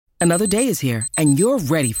Another day is here, and you're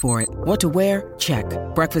ready for it. What to wear? Check.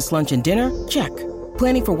 Breakfast, lunch, and dinner? Check.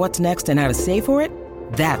 Planning for what's next and how to save for it?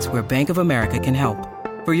 That's where Bank of America can help.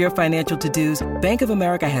 For your financial to-dos, Bank of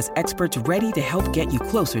America has experts ready to help get you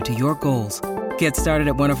closer to your goals. Get started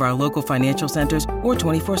at one of our local financial centers or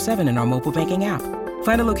 24/7 in our mobile banking app.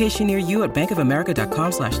 Find a location near you at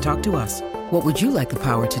bankofamerica.com/talktous. What would you like the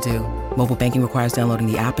power to do? Mobile banking requires downloading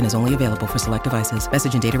the app and is only available for select devices.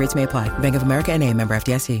 Message and data rates may apply. Bank of America N.A., member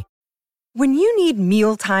FDIC. When you need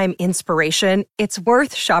mealtime inspiration, it's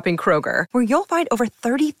worth shopping Kroger, where you'll find over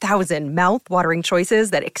 30,000 mouth-watering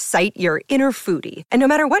choices that excite your inner foodie. And no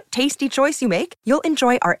matter what tasty choice you make, you'll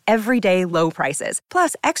enjoy our everyday low prices,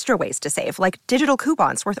 plus extra ways to save, like digital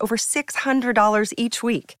coupons worth over $600 each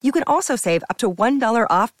week. You can also save up to $1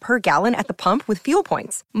 off per gallon at the pump with fuel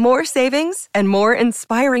points. More savings and more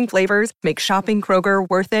inspiring flavors make shopping Kroger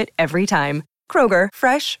worth it every time. Kroger,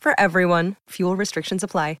 fresh for everyone. Fuel restrictions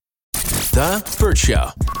apply. The Burt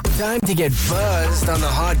Show. Time to get buzzed on the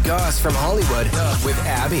hot goss from Hollywood with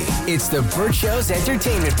Abby. It's the Burt Show's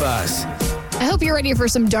entertainment buzz. I hope you're ready for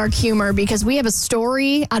some dark humor because we have a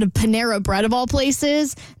story out of Panera Bread of all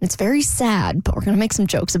places. And it's very sad, but we're going to make some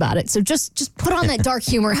jokes about it. So just put on that dark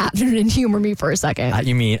humor hat and humor me for a second.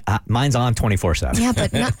 You mean mine's on 24/7? Yeah,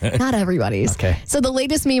 but not everybody's. Okay. So the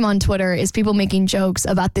latest meme on Twitter is people making jokes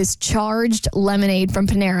about this charged lemonade from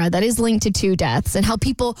Panera that is linked to 2 deaths and how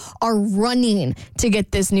people are running to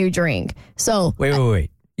get this new drink. So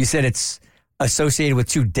Wait. You said it's associated with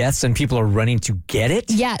 2 deaths and people are running to get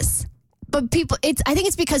it? Yes. But I think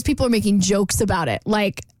it's because people are making jokes about it.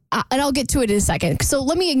 Like, and I'll get to it in a second. So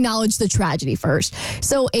let me acknowledge the tragedy first.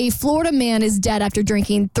 So a Florida man is dead after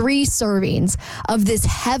drinking 3 servings of this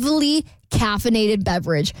heavily caffeinated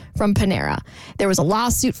beverage from Panera. There was a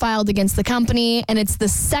lawsuit filed against the company, and it's the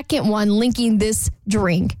second one linking this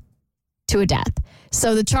drink to a death.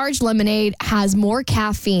 So the charged lemonade has more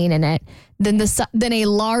caffeine in it than a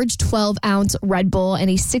large 12-ounce Red Bull and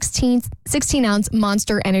a 16-ounce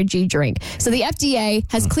Monster Energy drink. So the FDA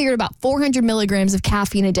has cleared about 400 milligrams of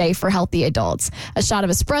caffeine a day for healthy adults. A shot of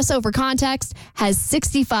espresso, for context, has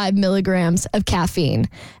 65 milligrams of caffeine.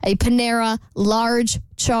 A Panera large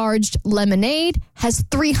charged lemonade has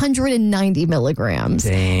 390 milligrams.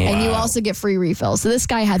 Damn. And you also get free refills. So this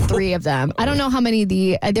guy had 3 of them. I don't know how many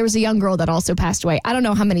there was a young girl that also passed away. I don't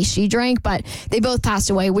know how many she drank, but they both passed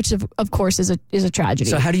away, which of course is a tragedy.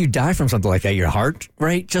 So how do you die from something like that? Your heart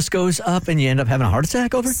rate just goes up and you end up having a heart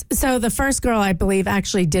attack over? So the first girl, I believe,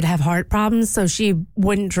 actually did have heart problems. So she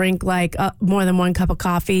wouldn't drink like more than 1 cup of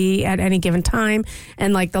coffee at any given time.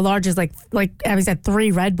 And like the largest, like Abby said,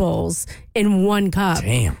 3 Red Bulls in 1 cup.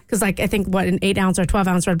 Damn. Because like I think an 8-ounce or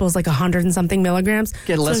 12-ounce Red Bull is like 100 and something milligrams.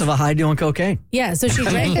 Get less of a high doing cocaine. Yeah. So she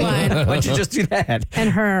drank one. Why'd you just do that?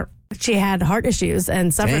 And she had heart issues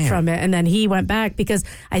and suffered from it. And then he went back because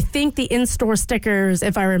I think the in-store stickers,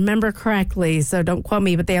 if I remember correctly, so don't quote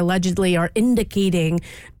me, but they allegedly are indicating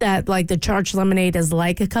that like the charged lemonade is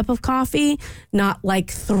like a cup of coffee, not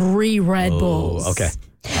like 3 Red Bulls. Okay.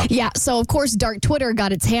 Yeah, so of course, Dark Twitter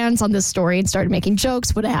got its hands on this story and started making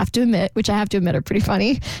jokes, which I have to admit are pretty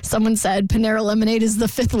funny. Someone said Panera Lemonade is the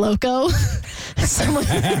 5th Loco. That's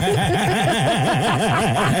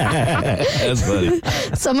funny.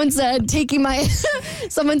 Someone said taking my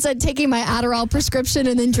Adderall prescription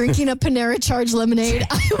and then drinking a Panera charged lemonade,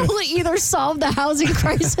 I will either solve the housing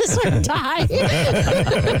crisis or die.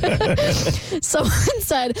 Someone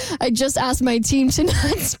said, I just asked my team to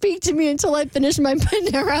not speak to me until I finish my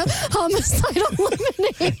Panera homicidal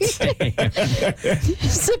lemonade.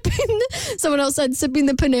 Someone else said sipping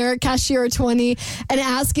the Panera cashier 20 and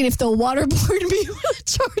asking if they'll waterboard me with a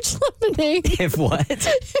charged lemonade. If what?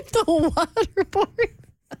 If they'll waterboard.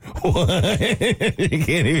 What? You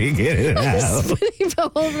can't even get it out. Spitting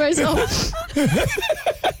all over myself.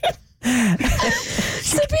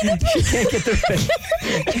 Sipping the She can't get the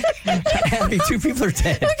Abby, 2 people are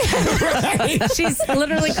dead. Right. She's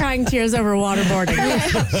literally crying tears over waterboarding. I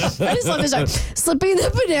just love this. Slipping the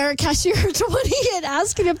Panera cashier 20 and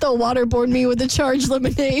asking if they'll waterboard me with a charged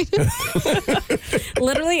lemonade.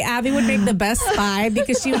 Literally, Abby would make the best spy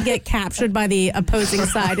because she would get captured by the opposing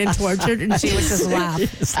side and tortured, and she would just laugh.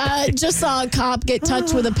 Just saw a cop get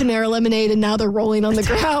touched with a Panera lemonade, and now they're rolling on the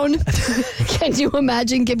ground. Can you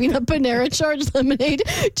imagine giving a Panera charged lemonade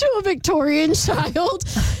to a Victorian child?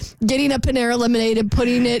 Getting a Panera lemonade and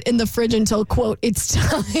putting it in the fridge until, quote, it's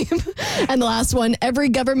time. And the last one, every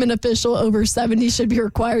government official over 70 should be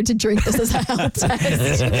required to drink this as a health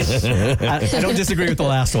test. I don't disagree with the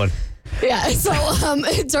last one. Yeah, so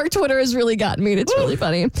Dark Twitter has really gotten me, and it's really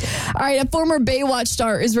funny. All right, a former Baywatch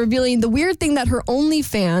star is revealing the weird thing that her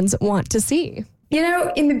OnlyFans want to see.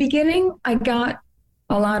 In the beginning, I got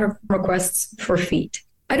a lot of requests for feet.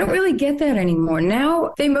 I don't really get that anymore.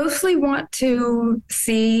 Now they mostly want to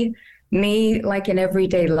see me like in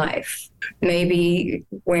everyday life, maybe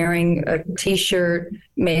wearing a t-shirt,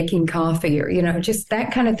 making coffee, or, just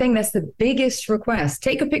that kind of thing. That's the biggest request.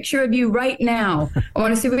 Take a picture of you right now. I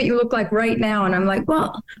want to see what you look like right now. And I'm like,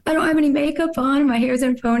 well, I don't have any makeup on. My hair's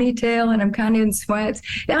in a ponytail and I'm kind of in sweats.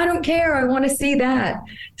 I don't care. I want to see that.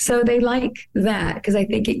 So they like that because I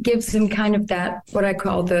think it gives them kind of that, what I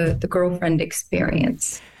call the girlfriend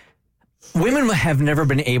experience. Women have never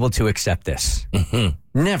been able to accept this. Mm-hmm.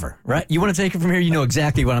 Never, right? You want to take it from here? You know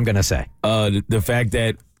exactly what I'm going to say. The fact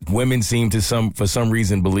that women seem to for some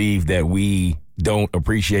reason believe that we don't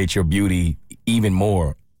appreciate your beauty even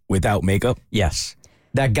more without makeup. Yes.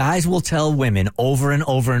 That guys will tell women over and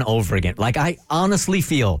over and over again. Like, I honestly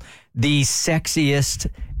feel the sexiest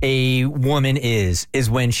a woman is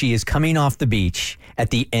when she is coming off the beach at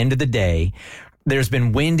the end of the day. There's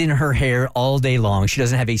been wind in her hair all day long. She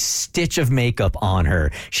doesn't have a stitch of makeup on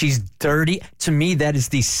her. She's dirty. To me, that is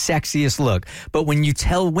the sexiest look. But when you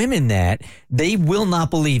tell women that, they will not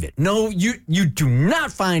believe it. No, you do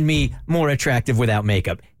not find me more attractive without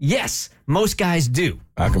makeup. Yes, most guys do.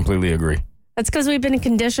 I completely agree. That's because we've been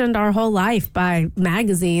conditioned our whole life by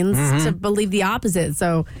magazines to believe the opposite.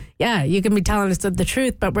 So, yeah, you can be telling us the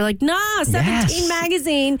truth, but we're like, nah, 17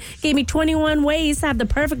 magazine gave me 21 ways to have the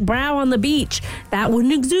perfect brow on the beach. That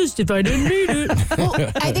wouldn't exist if I didn't read it. Well,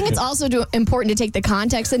 I think it's also important to take the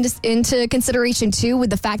context into consideration, too,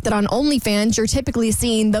 with the fact that on OnlyFans, you're typically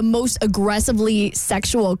seeing the most aggressively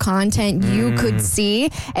sexual content you could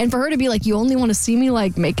see. And for her to be like, you only want to see me,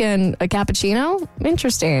 like, making a cappuccino?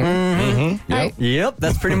 Interesting. Mm-hmm. Yep,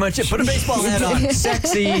 that's pretty much it. Put a baseball hat on.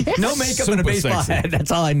 Sexy. No makeup and a baseball hat.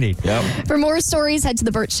 That's all I need. Yep. For more stories, head to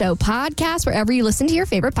the Burt Show podcast, wherever you listen to your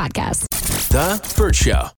favorite podcasts. The Burt Show.